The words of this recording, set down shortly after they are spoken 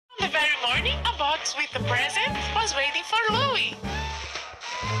very morning, a box with a present was waiting for Louie.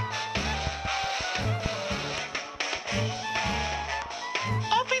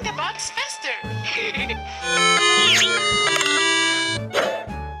 Open the box faster!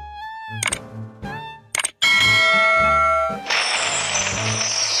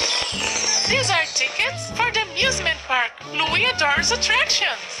 These are tickets for the amusement park. Louie adores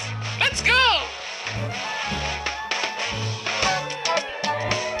attractions. Let's go!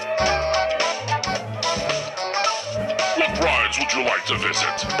 What rides would you like to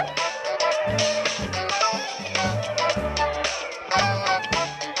visit?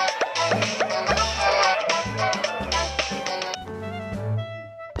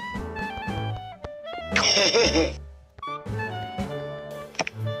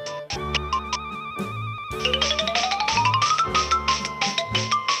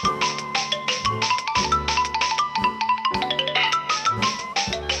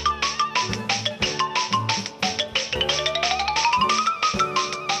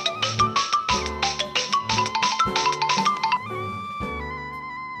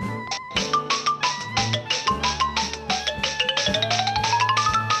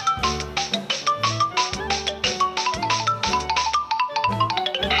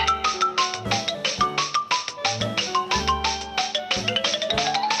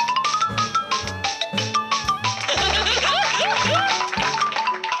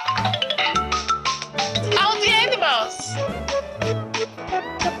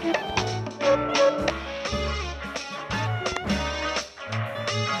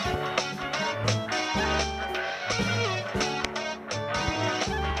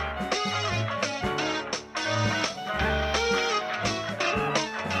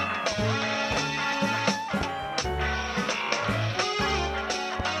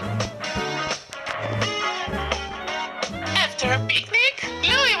 After a picnic,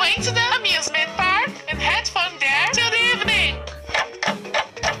 Louie went to the amusement park and had fun there till the evening.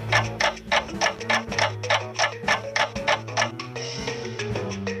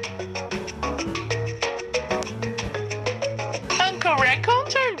 Uncle Raccoon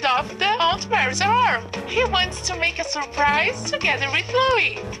turned off the Aunt Mary's alarm. He wants to make a surprise together with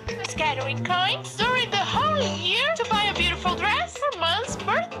Louie. Scattering coins during the whole year to buy a beautiful dress for Mom's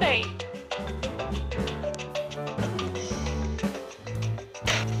birthday.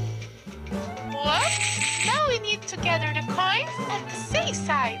 Now we need to gather the coins at the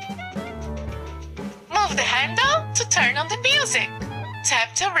seaside. Move the handle to turn on the music.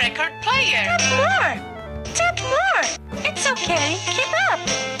 Tap the record player. Tap more! Tap more! It's okay, keep up!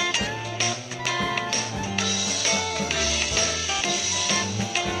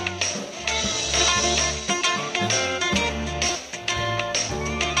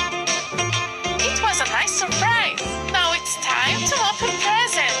 It was a nice surprise. Now it's time to open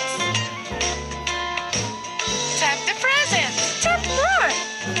presents. Tap the present. Tap more!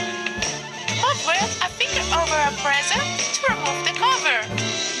 Move with a finger over a present to remove the cover.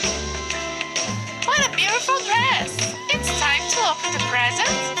 What a beautiful dress! It's time to open the present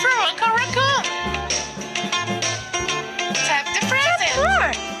for Uncle Raccoon. Tap the present. Tap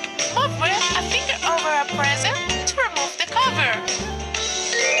more! Move with a finger over a present to remove the cover.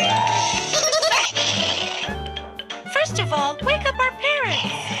 First of all, wake up our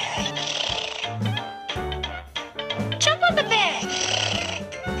parents. Jump on the bed.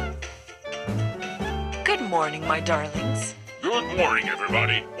 Good morning, my darlings. Good morning,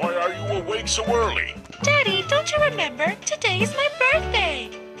 everybody. Why are you awake so early? Daddy, don't you remember? Today is my birthday.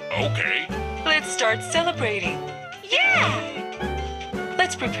 Okay. Let's start celebrating. Yeah!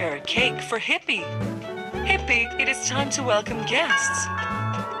 Let's prepare a cake for Hippie. Hippie, it is time to welcome guests.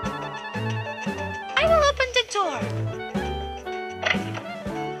 I will open the door.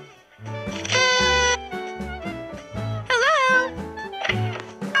 Hello?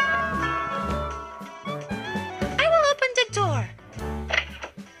 I will open the door.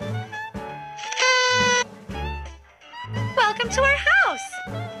 Welcome to our house.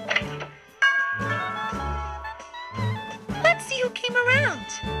 Let's see who came around.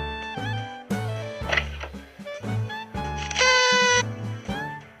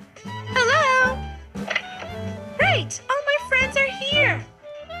 Hello? Great, all my friends are here.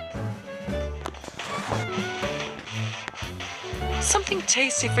 Something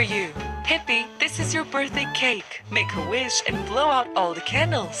tasty for you. Hippie, this is your birthday cake. Make a wish and blow out all the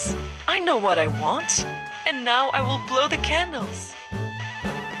candles. I know what I want. And now I will blow the candles.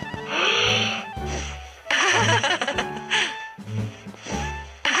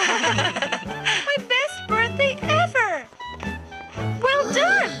 My best birthday ever! Well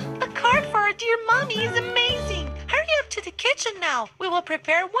done! A card for our dear mommy is amazing. Hurry up to the kitchen now. We will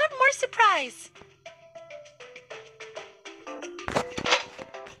prepare one more surprise.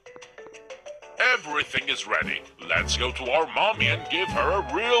 Everything is ready. Let's go to our mommy and give her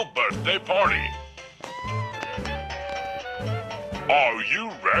a real birthday party. Are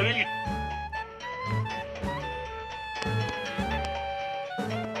you ready?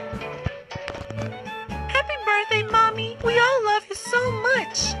 Happy birthday, Mommy. We all love you so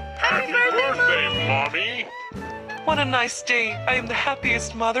much. Happy birthday, Mommy! What a nice day. I am the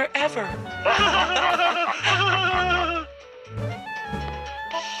happiest mother ever.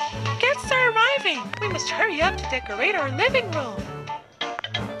 Guests are arriving. We must hurry up to decorate our living room.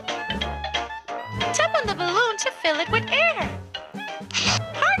 Tap on the balloon to fill it with air.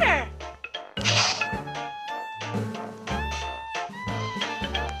 Harder!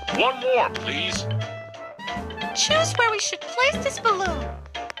 One more, please. Choose where we should place this balloon.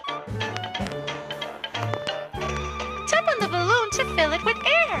 Tap on the balloon to fill it with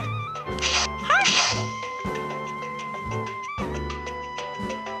air. Harder!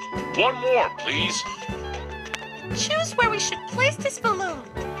 One more, please. Choose where we should place this balloon.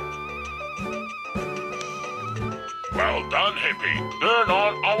 Well done, Hippie. Turn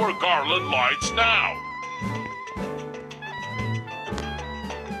on our garland lights now.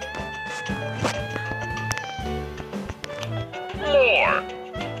 More.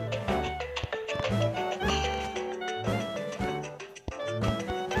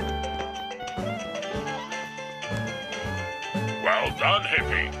 Well done,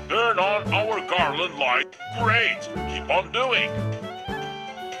 Hippie. Turn on our garland light. Great. Keep on doing.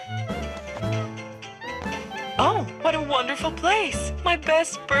 Oh, what a wonderful place. My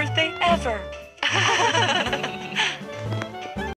best birthday ever.